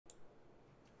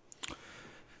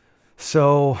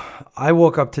So I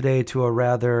woke up today to a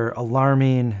rather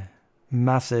alarming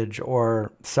message,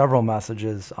 or several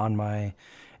messages, on my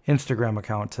Instagram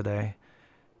account today.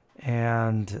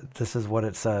 And this is what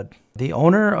it said. The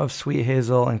owner of Sweet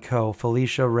Hazel & Co.,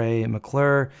 Felicia Ray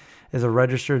McClure, is a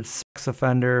registered sex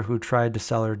offender who tried to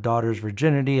sell her daughter's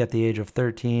virginity at the age of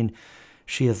 13.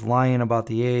 She is lying about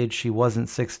the age. She wasn't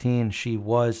 16. She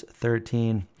was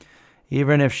 13.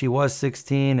 Even if she was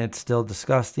 16, it's still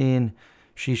disgusting.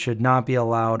 She should not be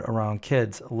allowed around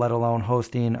kids, let alone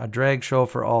hosting a drag show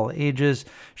for all ages.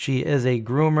 She is a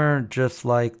groomer, just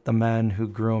like the men who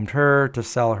groomed her to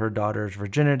sell her daughter's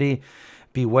virginity.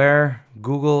 Beware.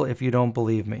 Google if you don't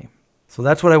believe me. So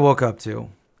that's what I woke up to.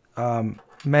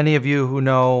 Many of you who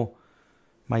know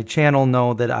my channel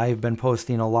know that I've been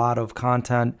posting a lot of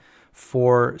content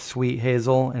for Sweet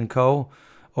Hazel & Co.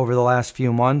 over the last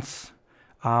few months.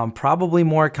 Probably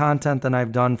more content than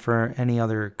I've done for any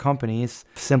other companies,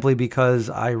 simply because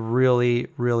I really,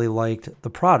 really liked the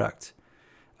product.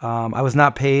 I was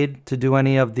not paid to do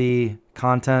any of the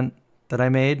content that I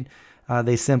made.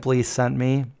 They simply sent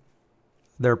me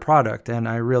their product, and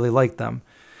I really liked them.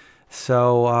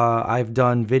 So I've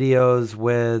done videos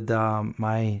with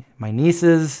my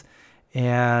nieces,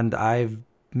 and I've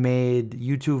made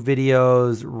YouTube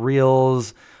videos,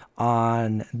 reels,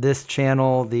 on this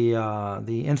channel, the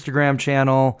Instagram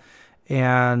channel,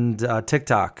 and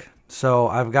TikTok. So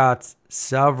I've got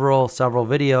several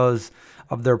videos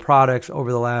of their products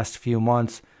over the last few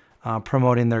months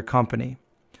promoting their company.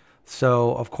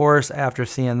 So of course, after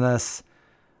seeing this,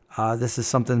 this is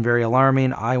something very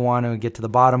alarming. I want to get to the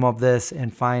bottom of this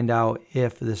and find out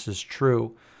if this is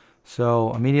true.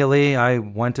 So immediately I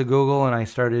went to Google and I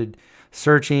started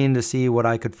searching to see what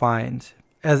I could find.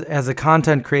 As a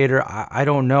content creator, I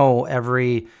don't know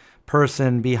every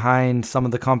person behind some of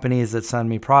the companies that send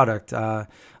me product. A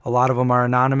lot of them are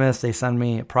anonymous. They send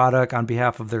me a product on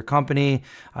behalf of their company.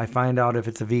 I find out if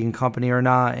it's a vegan company or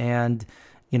not, and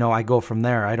I go from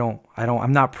there.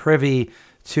 I'm not privy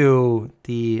to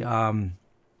the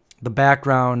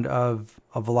background of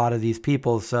a lot of these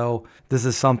people. So this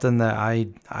is something that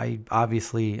I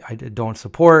obviously don't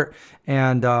support,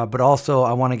 and but also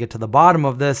I want to get to the bottom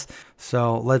of this.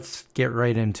 So let's get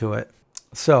right into it.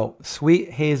 So Sweet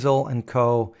Hazel &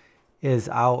 Co. is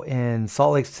out in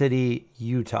Salt Lake City,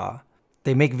 Utah.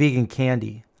 They make vegan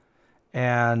candy,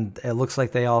 and it looks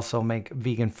like they also make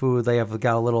vegan food. They have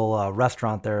got a little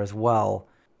restaurant there as well.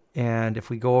 And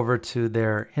if we go over to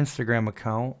their Instagram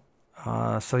account,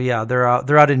 so yeah, they're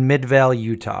out in Midvale,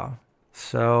 Utah.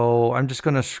 So I'm just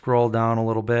going to scroll down a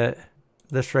little bit.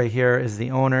 This right here is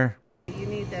the owner. You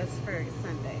need this for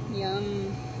Sunday.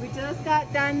 Yum. We just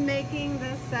got done making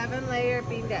the 7-layer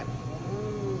bean dip.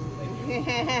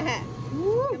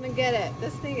 Come and get it.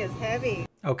 This thing is heavy.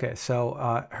 Okay,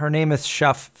 so her name is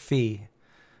Chef Fee,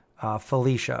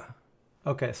 Felicia.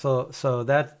 Okay, so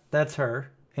that's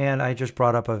her. And I just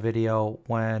brought up a video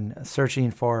when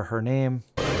searching for her name.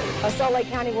 A Salt Lake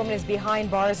County woman is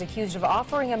behind bars accused of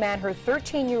offering a man her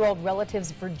 13-year-old relative's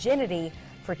virginity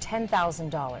for $10,000.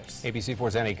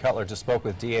 ABC4's Annie Cutler just spoke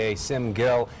with DA Sim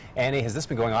Gill. Annie, has this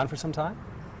been going on for some time?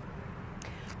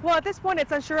 Well, at this point,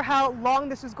 it's unsure how long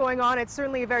this was going on. It's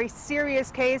certainly a very serious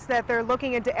case that they're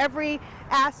looking into every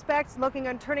aspect, looking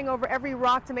and turning over every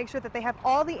rock to make sure that they have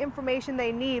all the information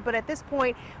they need. But at this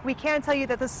point, we can tell you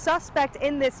that the suspect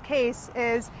in this case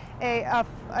is a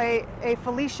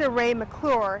Felicia Ray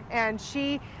McClure, and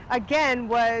she, again,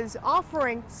 was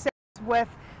offering sex with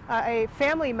a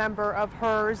family member of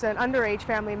hers, an underage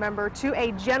family member, to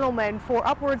a gentleman for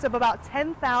upwards of about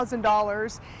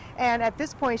 $10,000. And at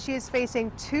this point, she is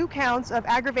facing 2 counts of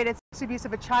aggravated sex abuse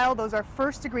of a child. Those are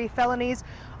first-degree felonies.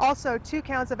 Also, 2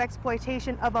 counts of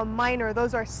exploitation of a minor.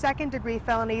 Those are second-degree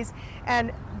felonies.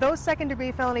 And those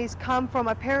second-degree felonies come from,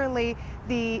 apparently,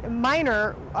 the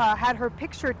minor had her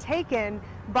picture taken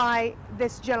by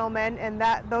this gentleman, and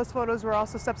those photos were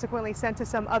also subsequently sent to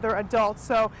some other adults.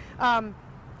 So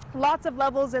lots of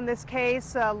levels in this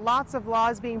case, lots of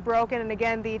laws being broken, and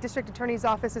again, the district attorney's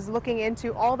office is looking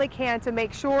into all they can to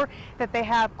make sure that they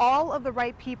have all of the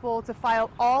right people to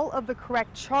file all of the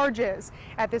correct charges.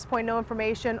 At this point, no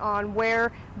information on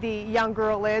where the young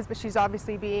girl is, but she's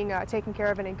obviously being taken care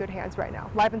of and in good hands right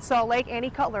now. Live in Salt Lake, Annie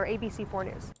Cutler,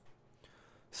 ABC4 News.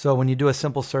 So when you do a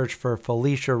simple search for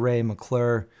Felicia Ray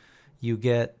McClure, you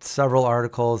get several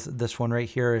articles. This one right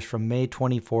here is from May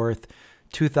 24th,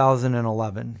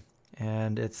 2011,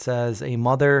 and it says a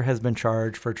mother has been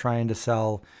charged for trying to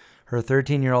sell her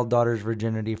 13-year-old daughter's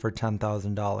virginity for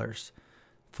 $10,000.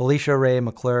 Felicia Ray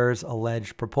McClure's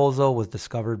alleged proposal was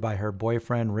discovered by her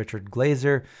boyfriend, Richard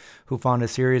Glazer, who found a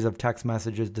series of text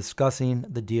messages discussing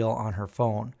the deal on her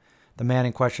phone. The man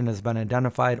in question has been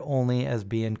identified only as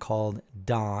being called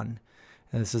Don.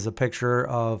 And this is a picture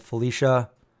of Felicia,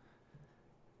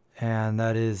 and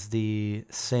that is the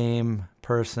same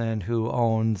person who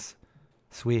owns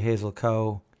Sweet Hazel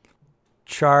Co.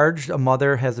 Charged, a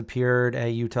mother has appeared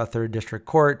at Utah 3rd District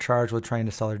Court, charged with trying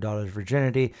to sell her daughter's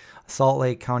virginity. Salt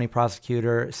Lake County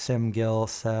prosecutor Sim Gill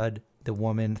said the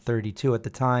woman, 32 at the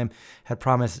time, had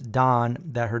promised Don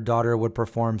that her daughter would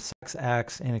perform sex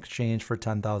acts in exchange for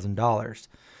 $10,000.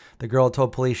 The girl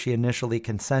told police she initially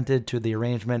consented to the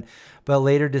arrangement, but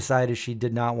later decided she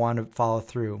did not want to follow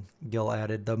through, Gill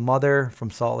added. The mother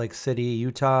from Salt Lake City,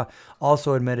 Utah,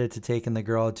 also admitted to taking the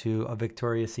girl to a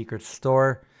Victoria's Secret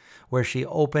store, where she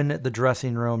opened the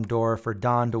dressing room door for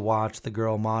Don to watch the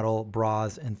girl model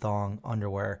bras and thong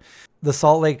underwear. The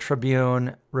Salt Lake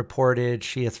Tribune reported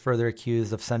she is further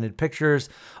accused of sending pictures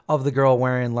of the girl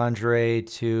wearing lingerie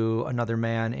to another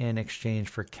man in exchange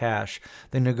for cash.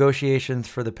 The negotiations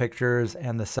for the pictures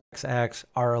and the sex acts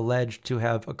are alleged to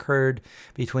have occurred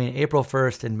between April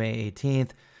 1st and May 18th.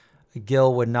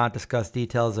 Gill would not discuss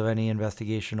details of any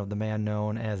investigation of the man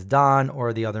known as Don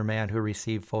or the other man who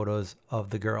received photos of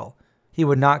the girl. He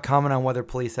would not comment on whether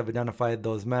police have identified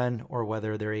those men or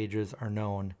whether their ages are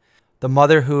known. The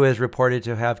mother, who is reported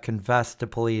to have confessed to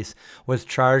police, was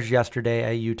charged yesterday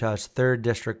at Utah's 3rd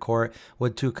District Court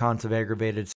with 2 counts of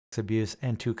aggravated sex abuse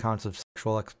and 2 counts of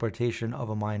sexual exploitation of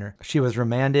a minor. She was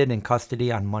remanded in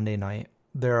custody on Monday night.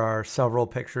 There are several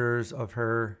pictures of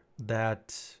her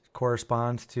that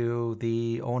corresponds to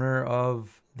the owner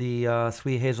of the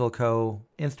Sweet Hazel Co.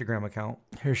 Instagram account.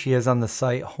 Here she is on the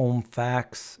site Home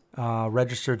Facts,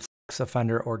 registered sex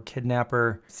offender or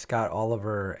kidnapper. It's got all of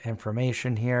her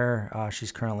information here.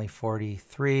 She's currently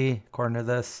 43, according to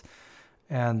this.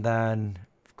 And then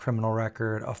criminal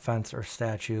record, offense or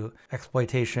statute,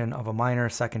 exploitation of a minor,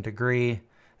 2nd degree.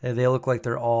 They look like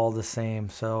they're all the same.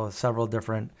 So several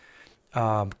different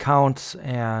counts,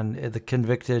 and the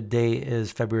convicted date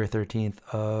is February 13th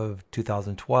of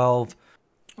 2012.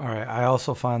 All right, I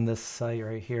also found this site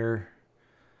right here,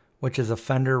 which is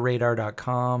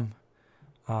offenderradar.com.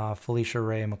 Felicia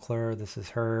Ray McClure, this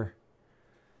is her.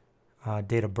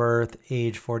 Date of birth,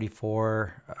 age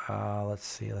 44. Let's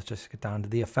see, let's just get down to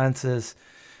the offenses.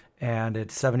 And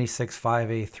it's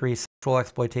 765A3, sexual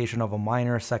exploitation of a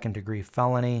minor, 2nd degree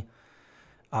felony.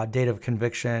 Date of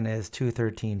conviction is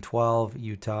 2/13/12,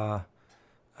 Utah.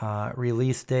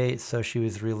 Release date, so she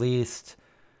was released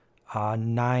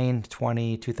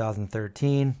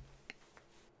 9/20/2013.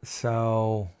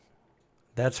 So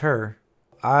that's her.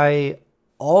 I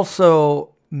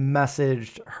also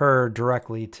messaged her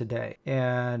directly today,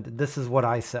 and this is what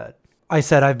I said. I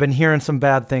said, I've been hearing some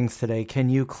bad things today. Can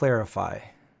you clarify?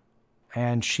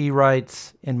 And she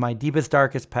writes, in my deepest,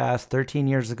 darkest past, 13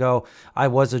 years ago, I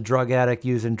was a drug addict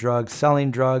using drugs,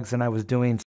 selling drugs, and I was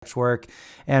doing sex work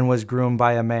and was groomed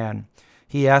by a man.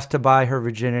 He asked to buy her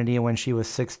virginity when she was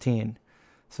 16.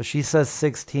 So she says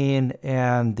 16,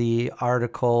 and the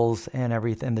articles and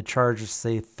everything, the charges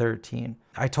say 13.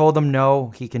 I told him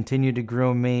no. He continued to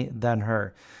groom me, then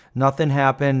her. Nothing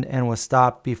happened and was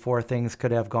stopped before things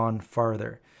could have gone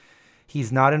farther.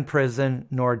 He's not in prison,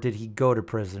 nor did he go to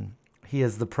prison. He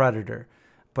is the predator.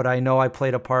 But I know I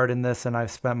played a part in this, and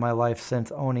I've spent my life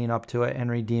since owning up to it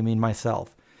and redeeming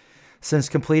myself. Since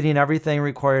completing everything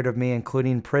required of me,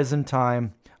 including prison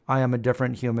time, I am a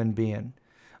different human being.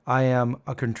 I am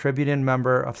a contributing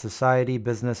member of society,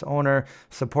 business owner,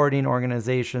 supporting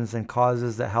organizations and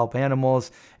causes that help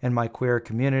animals in my queer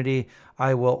community.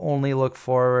 I will only look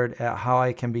forward at how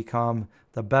I can become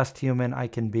the best human I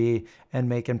can be and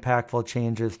make impactful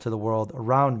changes to the world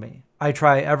around me. I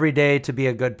try every day to be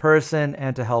a good person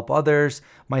and to help others.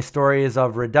 My story is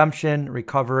of redemption,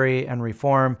 recovery, and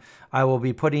reform. I will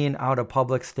be putting out a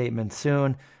public statement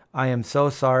soon. I am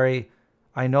so sorry.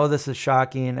 I know this is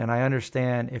shocking, and I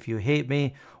understand if you hate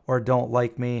me or don't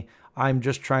like me. I'm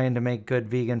just trying to make good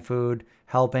vegan food,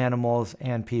 help animals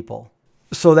and people.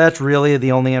 So that's really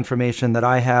the only information that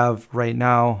I have right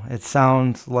now. It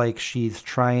sounds like she's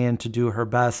trying to do her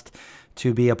best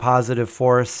to be a positive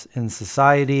force in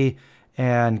society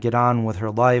and get on with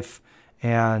her life.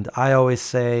 And I always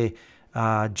say,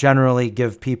 generally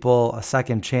give people a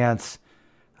second chance.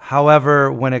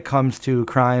 However, when it comes to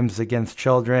crimes against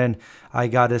children, I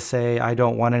got to say I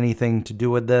don't want anything to do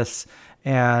with this.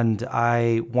 And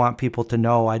I want people to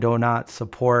know I do not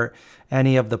support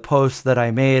any of the posts that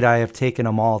I made. I have taken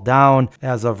them all down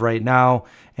as of right now.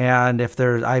 And if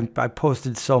there's, I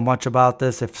posted so much about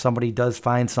this. If somebody does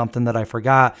find something that I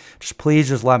forgot, please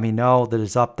just let me know that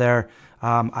it's up there.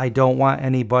 I don't want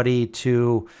anybody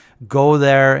to go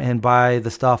there and buy the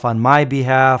stuff on my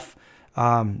behalf.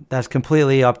 That's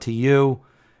completely up to you.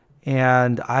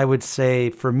 And I would say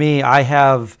for me, I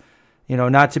have, you know,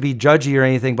 not to be judgy or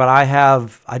anything, but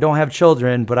I don't have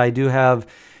children, but I do have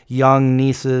young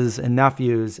nieces and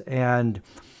nephews. And,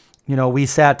 you know, we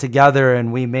sat together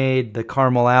and we made the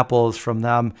caramel apples from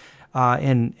them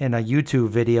in a YouTube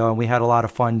video, and we had a lot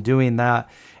of fun doing that.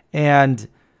 And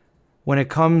when it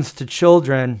comes to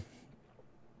children,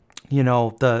 you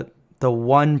know, the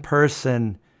one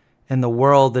person in the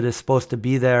world that is supposed to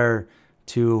be there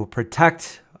to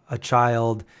protect a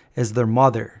child is their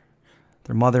mother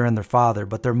and their father.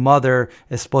 But their mother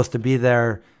is supposed to be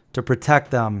there to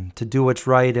protect them, to do what's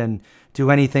right and do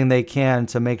anything they can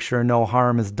to make sure no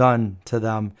harm is done to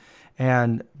them.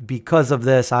 And because of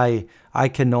this, I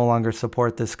can no longer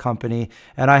support this company.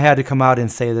 And I had to come out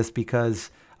and say this because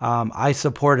I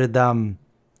supported them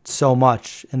so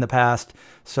much in the past.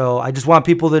 So I just want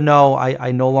people to know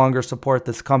I no longer support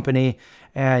this company,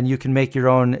 and you can make your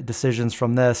own decisions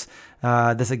from this.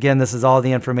 This is all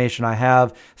the information I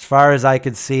have. As far as I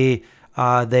could see,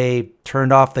 they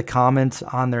turned off the comments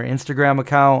on their Instagram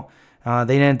account.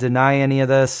 They didn't deny any of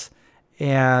this.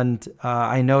 And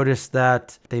I noticed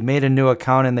that they made a new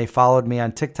account and they followed me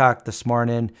on TikTok this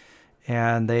morning,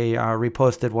 and they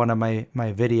reposted one of my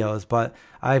videos. But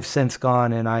I've since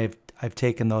gone and I've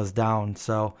taken those down.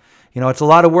 So, you know, it's a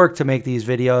lot of work to make these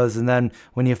videos. And then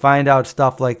when you find out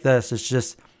stuff like this, it's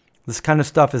just, this kind of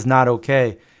stuff is not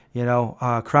okay. You know,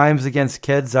 crimes against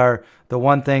kids are the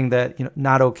one thing that, you know,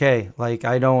 not okay. Like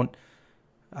I don't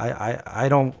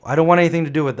want anything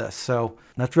to do with this. So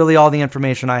that's really all the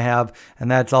information I have. And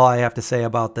that's all I have to say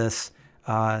about this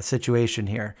situation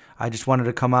here. I just wanted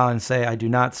to come out and say I do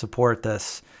not support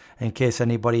this, in case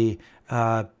anybody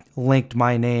linked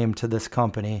my name to this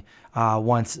company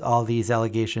once all these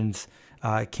allegations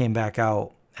came back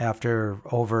out after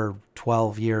over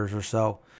 12 years or so.